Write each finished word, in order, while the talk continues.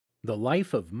The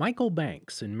Life of Michael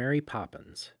Banks in Mary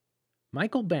Poppins.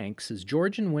 Michael Banks is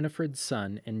George and Winifred's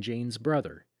son and Jane's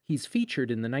brother. He's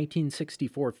featured in the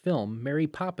 1964 film Mary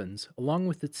Poppins, along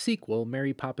with its sequel,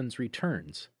 Mary Poppins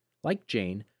Returns. Like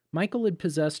Jane, Michael had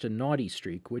possessed a naughty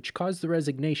streak which caused the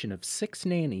resignation of 6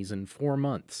 nannies in 4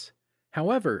 months.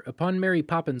 However, upon Mary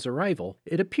Poppins' arrival,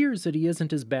 it appears that he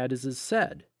isn't as bad as is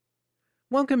said.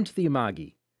 Welcome to the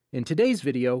Amagi. In today's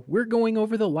video, we're going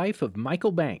over the life of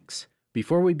Michael Banks.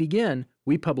 Before we begin,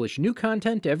 we publish new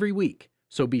content every week,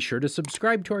 so be sure to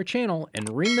subscribe to our channel and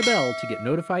ring the bell to get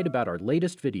notified about our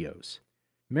latest videos.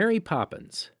 Mary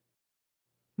Poppins.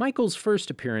 Michael's first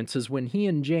appearance is when he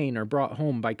and Jane are brought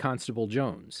home by Constable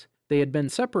Jones. They had been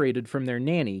separated from their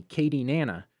nanny, Katie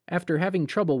Nana, after having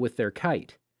trouble with their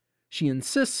kite. She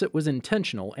insists it was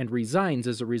intentional and resigns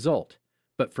as a result,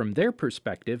 but from their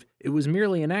perspective, it was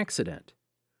merely an accident.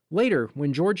 Later,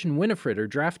 when George and Winifred are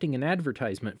drafting an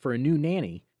advertisement for a new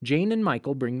nanny, Jane and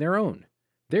Michael bring their own.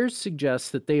 Theirs suggests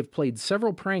that they have played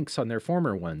several pranks on their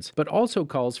former ones, but also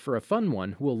calls for a fun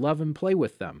one who will love and play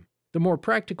with them. The more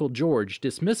practical George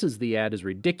dismisses the ad as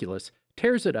ridiculous,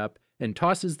 tears it up, and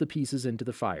tosses the pieces into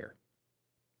the fire.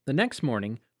 The next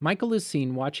morning, Michael is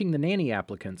seen watching the nanny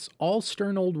applicants, all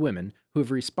stern old women who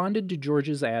have responded to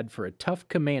George's ad for a tough,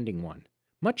 commanding one.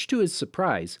 Much to his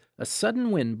surprise, a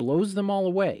sudden wind blows them all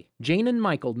away. Jane and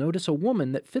Michael notice a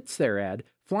woman that fits their ad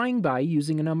flying by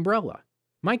using an umbrella.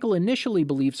 Michael initially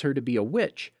believes her to be a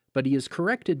witch, but he is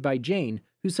corrected by Jane,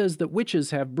 who says that witches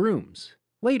have brooms.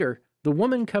 Later, the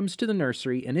woman comes to the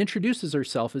nursery and introduces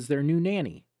herself as their new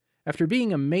nanny. After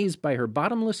being amazed by her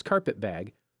bottomless carpet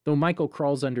bag, though Michael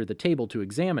crawls under the table to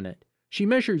examine it, she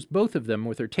measures both of them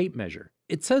with her tape measure.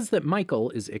 It says that Michael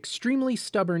is extremely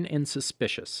stubborn and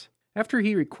suspicious. After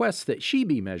he requests that she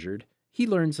be measured, he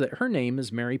learns that her name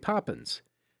is Mary Poppins.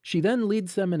 She then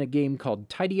leads them in a game called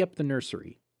Tidy Up the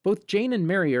Nursery. Both Jane and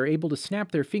Mary are able to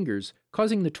snap their fingers,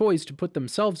 causing the toys to put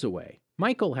themselves away.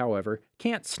 Michael, however,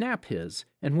 can't snap his,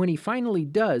 and when he finally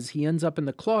does, he ends up in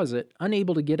the closet,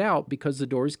 unable to get out because the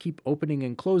doors keep opening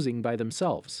and closing by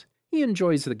themselves. He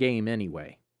enjoys the game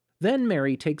anyway. Then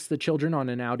Mary takes the children on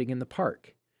an outing in the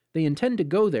park. They intend to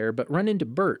go there but run into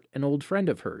Bert, an old friend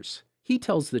of hers. He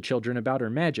tells the children about her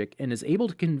magic and is able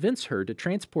to convince her to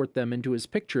transport them into his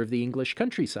picture of the English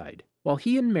countryside. While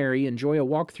he and Mary enjoy a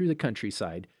walk through the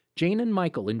countryside, Jane and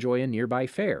Michael enjoy a nearby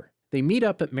fair. They meet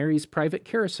up at Mary's private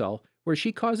carousel, where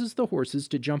she causes the horses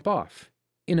to jump off.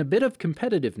 In a bit of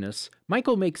competitiveness,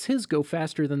 Michael makes his go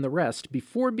faster than the rest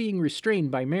before being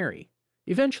restrained by Mary.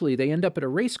 Eventually, they end up at a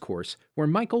race course, where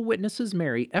Michael witnesses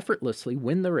Mary effortlessly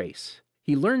win the race.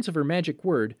 He learns of her magic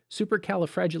word,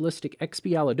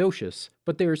 supercalifragilisticexpialidocious,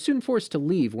 but they are soon forced to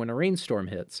leave when a rainstorm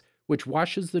hits, which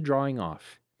washes the drawing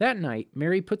off. That night,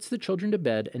 Mary puts the children to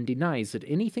bed and denies that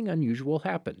anything unusual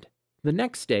happened. The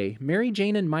next day, Mary,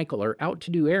 Jane, and Michael are out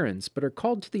to do errands, but are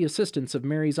called to the assistance of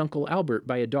Mary's Uncle Albert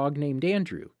by a dog named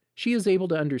Andrew. She is able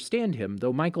to understand him,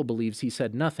 though Michael believes he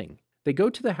said nothing. They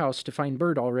go to the house to find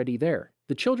Bert already there.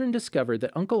 The children discover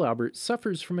that Uncle Albert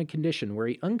suffers from a condition where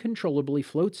he uncontrollably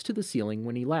floats to the ceiling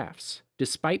when he laughs.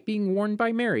 Despite being warned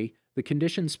by Mary, the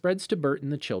condition spreads to Bert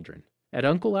and the children. At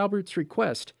Uncle Albert's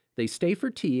request, they stay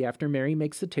for tea after Mary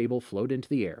makes the table float into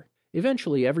the air.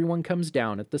 Eventually, everyone comes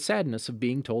down at the sadness of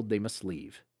being told they must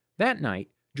leave. That night,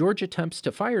 George attempts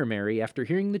to fire Mary after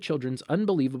hearing the children's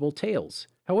unbelievable tales.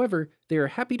 However, they are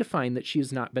happy to find that she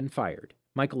has not been fired.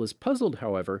 Michael is puzzled,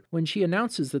 however, when she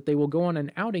announces that they will go on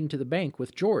an outing to the bank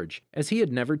with George, as he had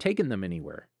never taken them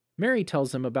anywhere. Mary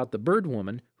tells them about the bird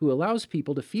woman who allows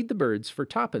people to feed the birds for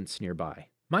tuppence nearby.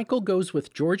 Michael goes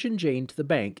with George and Jane to the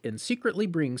bank and secretly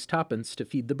brings tuppence to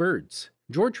feed the birds.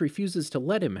 George refuses to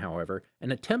let him, however,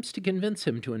 and attempts to convince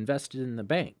him to invest it in the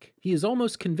bank. He is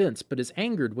almost convinced, but is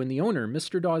angered when the owner,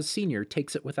 Mr. Dawes Sr.,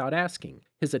 takes it without asking.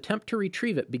 His attempt to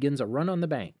retrieve it begins a run on the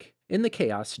bank. In the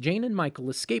chaos, Jane and Michael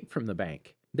escape from the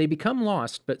bank. They become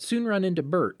lost, but soon run into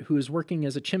Bert, who is working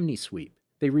as a chimney sweep.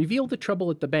 They reveal the trouble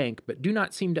at the bank, but do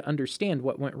not seem to understand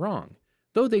what went wrong,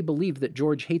 though they believe that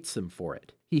George hates them for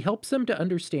it. He helps them to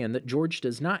understand that George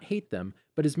does not hate them,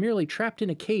 but is merely trapped in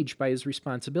a cage by his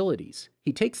responsibilities.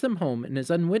 He takes them home and is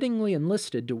unwittingly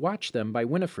enlisted to watch them by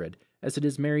Winifred, as it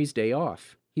is Mary's day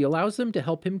off. He allows them to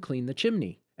help him clean the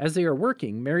chimney. As they are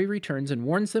working, Mary returns and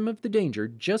warns them of the danger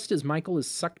just as Michael is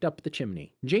sucked up the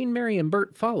chimney. Jane, Mary, and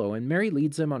Bert follow, and Mary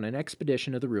leads them on an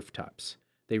expedition to the rooftops.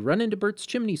 They run into Bert's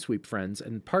chimney sweep friends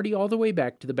and party all the way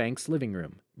back to the bank's living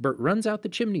room. Bert runs out the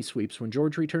chimney sweeps when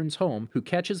George returns home, who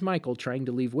catches Michael trying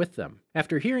to leave with them.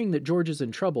 After hearing that George is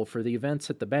in trouble for the events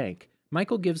at the bank,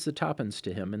 Michael gives the tuppence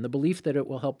to him in the belief that it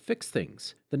will help fix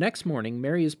things. The next morning,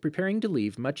 Mary is preparing to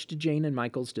leave, much to Jane and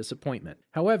Michael's disappointment.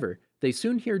 However, they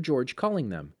soon hear George calling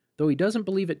them, though he doesn't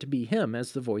believe it to be him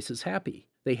as the voice is happy.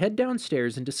 They head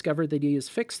downstairs and discover that he has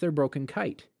fixed their broken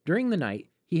kite. During the night,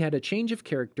 he had a change of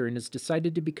character and has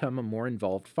decided to become a more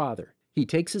involved father. He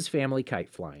takes his family kite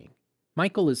flying.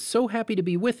 Michael is so happy to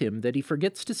be with him that he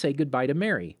forgets to say goodbye to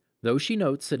Mary, though she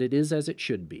notes that it is as it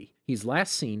should be. He's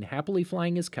last seen happily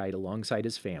flying his kite alongside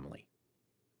his family.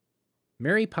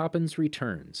 Mary Poppins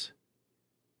Returns.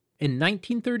 In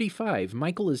 1935,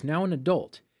 Michael is now an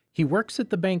adult. He works at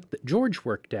the bank that George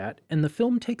worked at, and the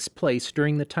film takes place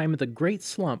during the time of the Great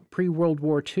Slump pre-World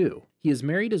War II. He has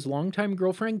married his longtime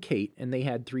girlfriend Kate, and they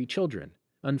had 3 children.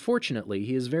 Unfortunately,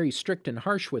 he is very strict and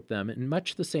harsh with them in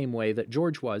much the same way that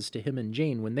George was to him and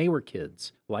Jane when they were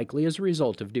kids, likely as a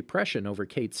result of depression over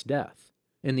Kate's death.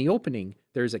 In the opening,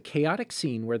 there is a chaotic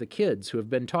scene where the kids, who have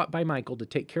been taught by Michael to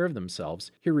take care of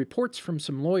themselves, hear reports from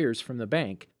some lawyers from the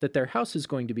bank that their house is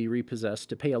going to be repossessed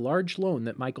to pay a large loan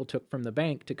that Michael took from the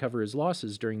bank to cover his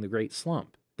losses during the Great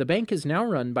Slump. The bank is now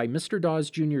run by Mr. Dawes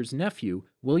Jr.'s nephew,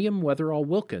 William Weatherall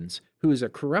Wilkins, who is a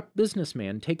corrupt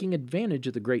businessman taking advantage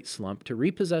of the Great Slump to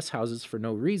repossess houses for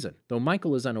no reason, though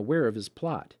Michael is unaware of his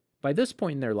plot. By this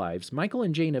point in their lives, Michael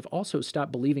and Jane have also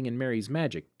stopped believing in Mary's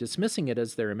magic, dismissing it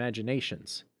as their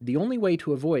imaginations. The only way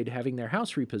to avoid having their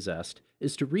house repossessed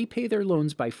is to repay their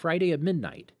loans by Friday at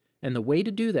midnight, and the way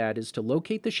to do that is to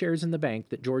locate the shares in the bank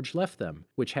that George left them,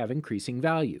 which have increasing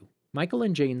value. Michael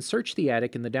and Jane search the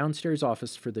attic and the downstairs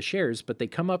office for the shares, but they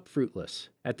come up fruitless.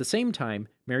 At the same time,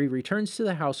 Mary returns to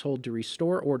the household to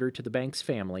restore order to the bank's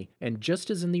family, and just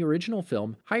as in the original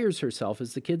film, hires herself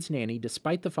as the kids' nanny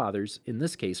despite the father's, in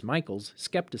this case Michael's,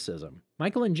 skepticism.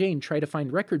 Michael and Jane try to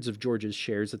find records of George's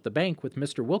shares at the bank with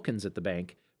Mr. Wilkins at the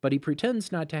bank, but he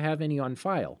pretends not to have any on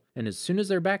file, and as soon as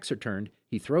their backs are turned,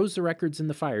 he throws the records in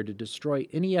the fire to destroy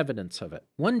any evidence of it.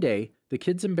 One day, the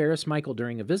kids embarrass Michael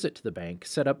during a visit to the bank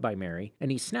set up by Mary,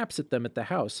 and he snaps at them at the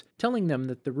house, telling them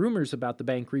that the rumors about the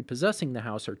bank repossessing the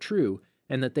house are true,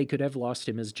 and that they could have lost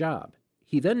him his job.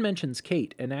 He then mentions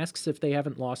Kate and asks if they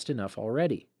haven't lost enough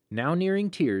already. Now nearing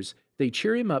tears, they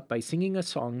cheer him up by singing a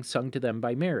song sung to them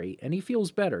by Mary, and he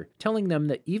feels better, telling them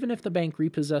that even if the bank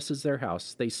repossesses their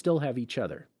house, they still have each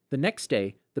other. The next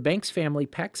day, the bank's family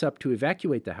packs up to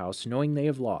evacuate the house, knowing they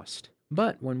have lost.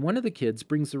 But when one of the kids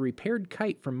brings the repaired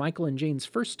kite from Michael and Jane's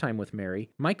first time with Mary,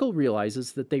 Michael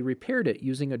realizes that they repaired it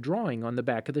using a drawing on the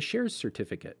back of the shares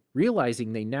certificate.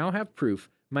 Realizing they now have proof,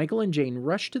 Michael and Jane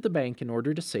rush to the bank in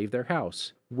order to save their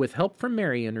house. With help from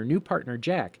Mary and her new partner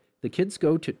Jack, the kids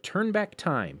go to turn back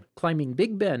time, climbing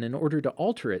Big Ben in order to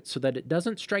alter it so that it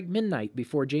doesn't strike midnight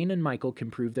before Jane and Michael can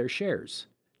prove their shares.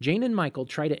 Jane and Michael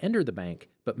try to enter the bank,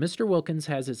 but Mr. Wilkins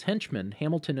has his henchmen,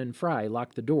 Hamilton and Fry,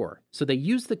 lock the door. So they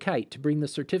use the kite to bring the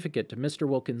certificate to Mr.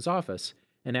 Wilkins' office,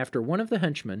 and after one of the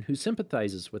henchmen, who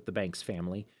sympathizes with the bank's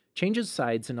family, changes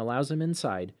sides and allows them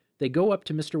inside, they go up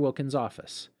to Mr. Wilkins'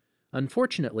 office.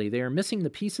 Unfortunately, they are missing the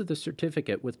piece of the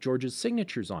certificate with George's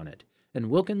signatures on it,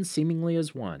 and Wilkins seemingly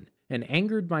has won. An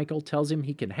angered Michael tells him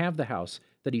he can have the house,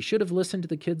 that he should have listened to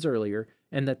the kids earlier,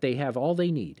 and that they have all they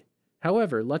need.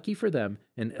 However, lucky for them,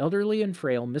 an elderly and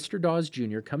frail Mr. Dawes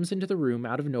Jr. comes into the room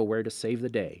out of nowhere to save the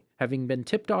day. Having been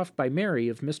tipped off by Mary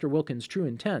of Mr. Wilkins' true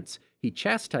intents, he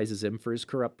chastises him for his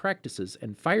corrupt practices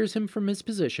and fires him from his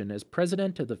position as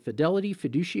president of the Fidelity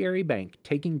Fiduciary Bank,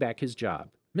 taking back his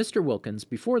job. Mr. Wilkins,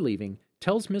 before leaving,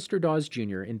 tells Mr. Dawes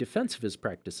Jr. in defense of his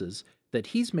practices that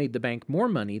he's made the bank more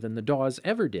money than the Dawes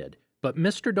ever did, but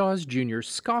Mr. Dawes Jr.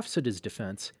 scoffs at his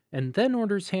defense and then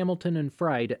orders Hamilton and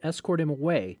Fry to escort him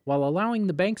away, while allowing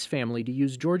the bank's family to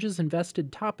use George's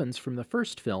invested tuppence from the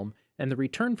first film and the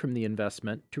return from the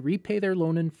investment to repay their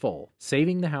loan in full,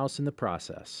 saving the house in the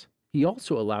process. He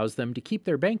also allows them to keep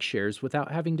their bank shares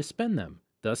without having to spend them,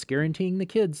 thus guaranteeing the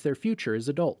kids their future as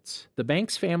adults. The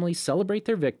bank's family celebrate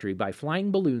their victory by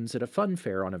flying balloons at a fun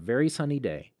fair on a very sunny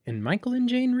day, and Michael and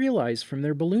Jane realize from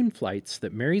their balloon flights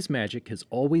that Mary's magic has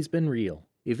always been real.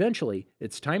 Eventually,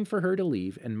 it's time for her to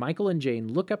leave, and Michael and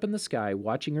Jane look up in the sky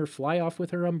watching her fly off with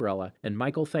her umbrella, and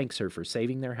Michael thanks her for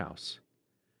saving their house.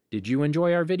 Did you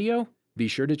enjoy our video? Be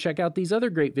sure to check out these other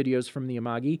great videos from the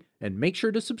Amagi, and make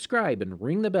sure to subscribe and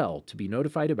ring the bell to be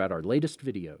notified about our latest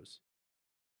videos.